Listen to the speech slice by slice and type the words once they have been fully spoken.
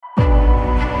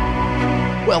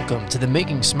Welcome to the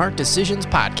Making Smart Decisions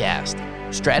podcast,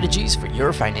 strategies for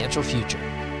your financial future.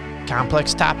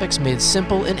 Complex topics made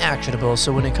simple and actionable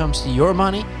so when it comes to your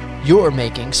money, you're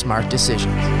making smart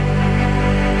decisions.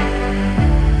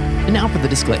 And now for the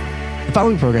disclaimer. The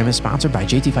following program is sponsored by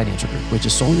JT Financial Group, which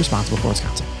is solely responsible for its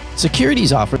content.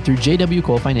 Securities offered through JW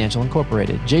Cole Financial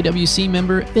Incorporated, JWC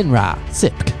member FINRA,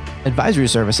 SIPC. Advisory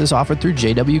services offered through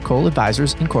JW Cole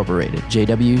Advisors Incorporated,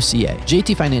 JWCA.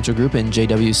 JT Financial Group and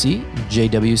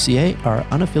JWCA are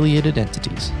unaffiliated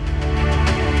entities.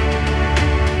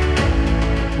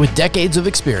 With decades of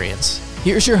experience,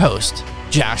 here's your host,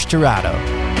 Josh Tirado.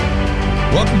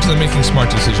 Welcome to the Making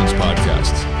Smart Decisions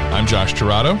podcast. I'm Josh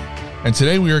Tirado, and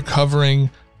today we are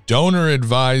covering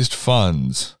donor-advised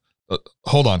funds.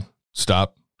 Hold on.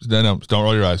 Stop. No, don't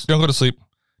roll your eyes. Don't go to sleep.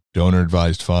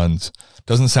 Donor-advised funds.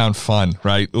 Doesn't sound fun,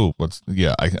 right? I'm going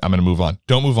to move on.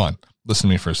 Don't move on. Listen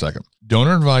to me for a second.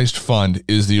 Donor-advised fund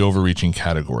is the overreaching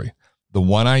category. The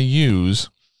one I use,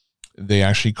 they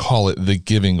actually call it the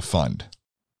giving fund.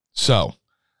 So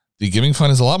the giving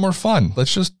fund is a lot more fun.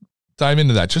 Let's just dive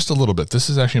into that just a little bit. This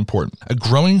is actually important. A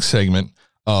growing segment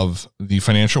of the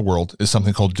financial world is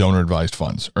something called donor-advised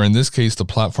funds, or in this case, the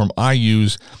platform I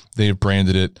use, they've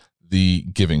branded it the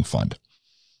giving fund.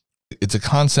 It's a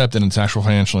concept and it's an actual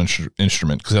financial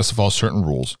instrument because it has to follow certain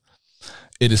rules.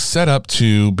 It is set up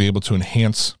to be able to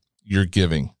enhance your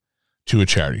giving to a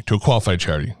charity, to a qualified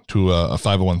charity, to a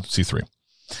 501c3.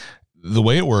 The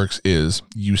way it works is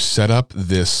you set up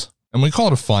this, and we call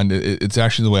it a fund. It's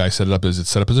actually the way I set it up is it's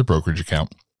set up as a brokerage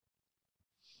account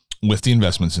with the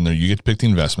investments in there. You get to pick the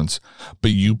investments,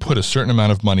 but you put a certain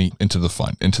amount of money into the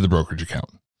fund, into the brokerage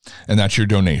account, and that's your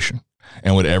donation.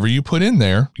 And whatever you put in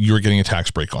there, you're getting a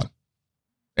tax break on.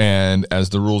 And as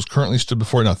the rules currently stood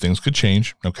before, now things could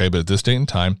change, okay? But at this date and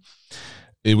time,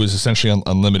 it was essentially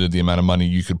unlimited the amount of money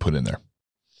you could put in there.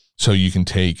 So you can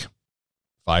take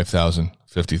 $5,000,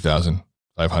 $50,000,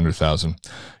 $500,000.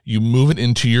 You move it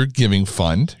into your giving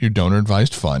fund, your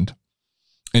donor-advised fund,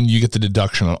 and you get the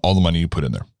deduction on all the money you put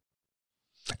in there.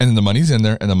 And then the money's in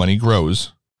there and the money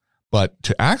grows. But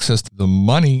to access the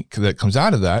money that comes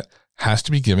out of that has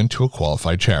to be given to a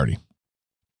qualified charity.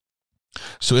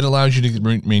 So it allows you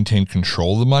to maintain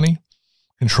control of the money,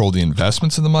 control the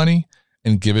investments of the money,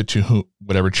 and give it to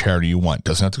whatever charity you want.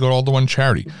 Doesn't have to go to all to one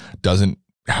charity. Doesn't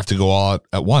have to go all out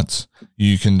at once.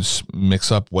 You can mix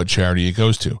up what charity it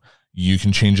goes to. You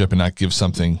can change up and not give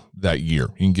something that year.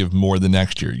 You can give more the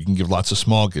next year. You can give lots of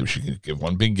small gifts. You can give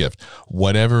one big gift.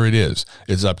 Whatever it is,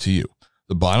 it's up to you.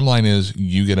 The bottom line is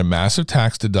you get a massive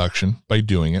tax deduction by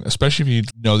doing it, especially if you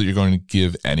know that you're going to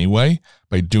give anyway.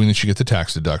 By doing this, you get the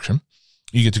tax deduction.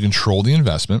 You get to control the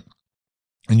investment,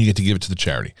 and you get to give it to the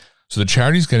charity. So the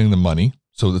charity's getting the money,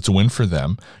 so it's a win for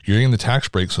them. You're getting the tax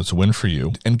break, so it's a win for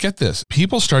you. And get this,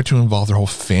 people start to involve their whole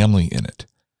family in it.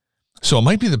 So it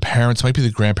might be the parents, might be the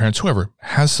grandparents, whoever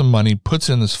has some money, puts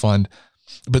in this fund,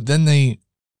 but then they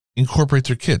incorporate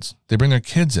their kids. They bring their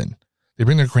kids in. They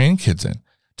bring their grandkids in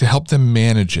to help them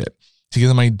manage it, to give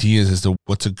them ideas as to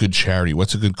what's a good charity,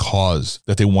 what's a good cause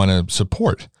that they want to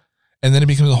support. And then it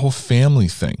becomes a whole family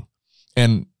thing.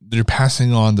 And they're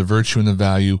passing on the virtue and the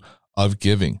value of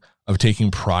giving, of taking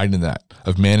pride in that,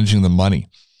 of managing the money.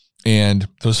 And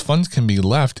those funds can be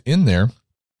left in there,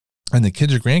 and the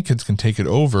kids or grandkids can take it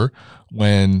over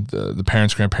when the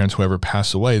parents, grandparents, whoever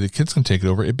pass away, the kids can take it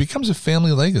over. It becomes a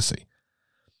family legacy.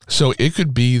 So it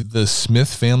could be the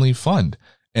Smith family fund,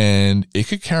 and it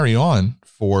could carry on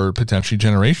for potentially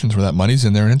generations where that money's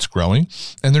in there and it's growing,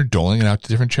 and they're doling it out to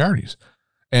different charities.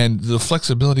 And the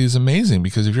flexibility is amazing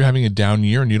because if you're having a down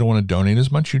year and you don't want to donate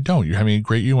as much, you don't. You're having a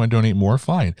great year, you want to donate more,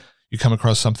 fine. You come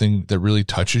across something that really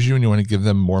touches you and you want to give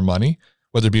them more money,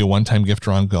 whether it be a one-time gift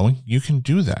or ongoing, you can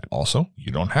do that. Also,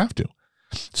 you don't have to.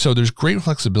 So there's great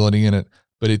flexibility in it,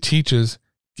 but it teaches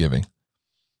giving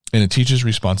and it teaches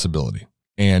responsibility,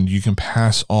 and you can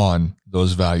pass on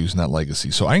those values and that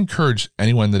legacy. So I encourage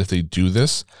anyone that if they do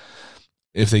this,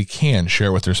 if they can, share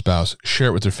it with their spouse, share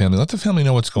it with their family, let the family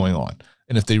know what's going on.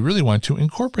 And if they really want to,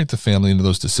 incorporate the family into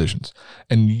those decisions.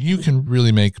 And you can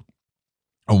really make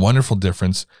a wonderful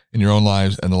difference in your own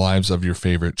lives and the lives of your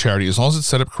favorite charity. As long as it's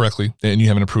set up correctly and you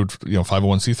have an approved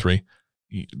 501c3,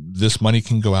 this money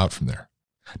can go out from there.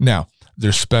 Now,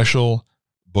 there's special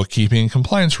bookkeeping and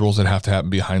compliance rules that have to happen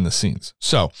behind the scenes.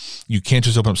 So you can't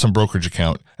just open up some brokerage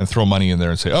account and throw money in there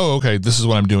and say, oh, okay, this is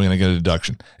what I'm doing and I get a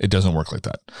deduction. It doesn't work like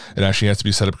that. It actually has to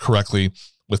be set up correctly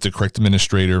with the correct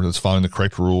administrator that's following the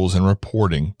correct rules and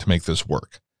reporting to make this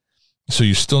work. So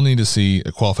you still need to see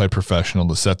a qualified professional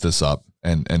to set this up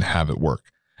and have it work.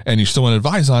 And you still want to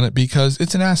advise on it because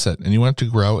it's an asset and you want it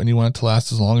to grow and you want it to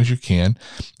last as long as you can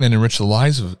and enrich the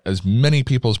lives of as many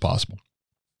people as possible.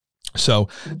 So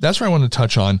that's where I want to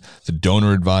touch on the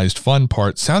donor advised fund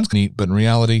part. Sounds neat, but in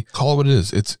reality, call it what it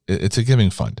is. It's a giving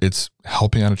fund. It's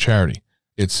helping out a charity.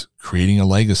 It's creating a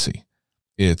legacy.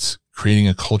 It's creating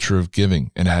a culture of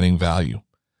giving and adding value.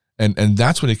 And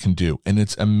that's what it can do. And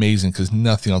it's amazing because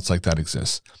nothing else like that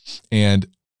exists. And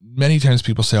many times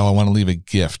people say, oh, I want to leave a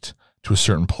gift to a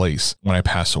certain place when I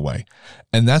pass away.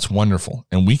 And that's wonderful.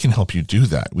 And we can help you do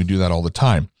that. We do that all the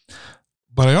time.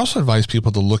 But I also advise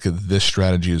people to look at this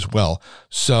strategy as well.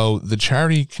 So the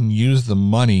charity can use the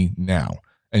money now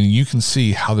and you can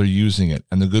see how they're using it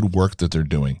and the good work that they're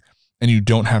doing. And you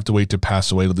don't have to wait to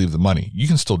pass away to leave the money. You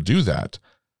can still do that,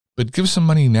 but give some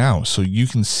money now so you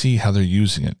can see how they're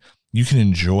using it. You can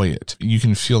enjoy it. You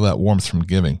can feel that warmth from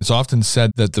giving. It's often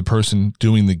said that the person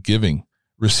doing the giving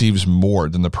receives more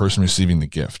than the person receiving the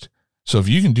gift. So if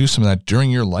you can do some of that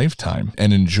during your lifetime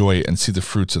and enjoy it and see the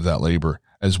fruits of that labor,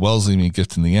 as well as leaving a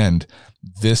gift in the end,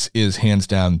 this is hands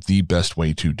down the best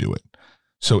way to do it.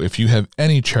 So if you have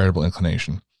any charitable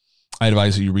inclination, I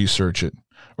advise that you research it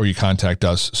or you contact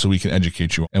us so we can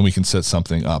educate you and we can set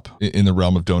something up in the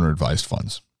realm of donor advised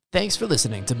funds. Thanks for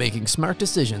listening to Making Smart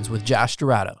Decisions with Josh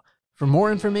Dorado. For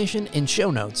more information and show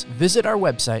notes, visit our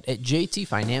website at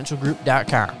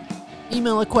jtfinancialgroup.com.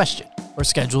 Email a question or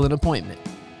schedule an appointment.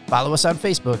 Follow us on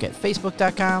Facebook at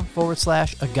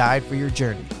facebook.com/a guide for your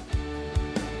journey.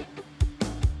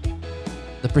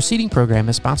 The preceding program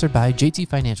is sponsored by JT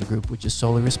Financial Group, which is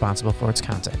solely responsible for its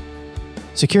content.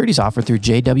 Securities offered through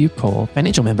J.W. Cole,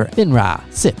 financial member FINRA,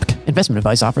 SIPC. Investment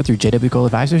advice offered through J.W. Cole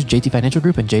Advisors, JT Financial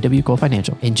Group, and J.W. Cole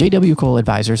Financial. And J.W. Cole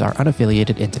Advisors are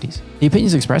unaffiliated entities. The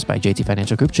opinions expressed by JT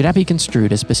Financial Group should not be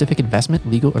construed as specific investment,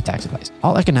 legal, or tax advice.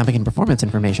 All economic and performance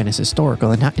information is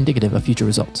historical and not indicative of future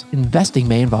results. Investing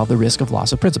may involve the risk of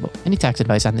loss of principal. Any tax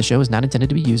advice on this show is not intended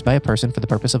to be used by a person for the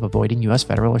purpose of avoiding U.S.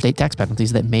 federal or state tax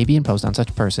penalties that may be imposed on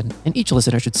such person, and each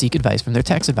listener should seek advice from their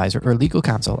tax advisor or legal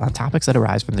counsel on topics that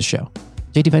arise from the show.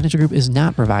 JT Financial Group is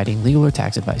not providing legal or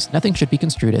tax advice. Nothing should be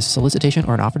construed as solicitation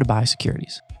or an offer to buy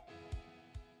securities.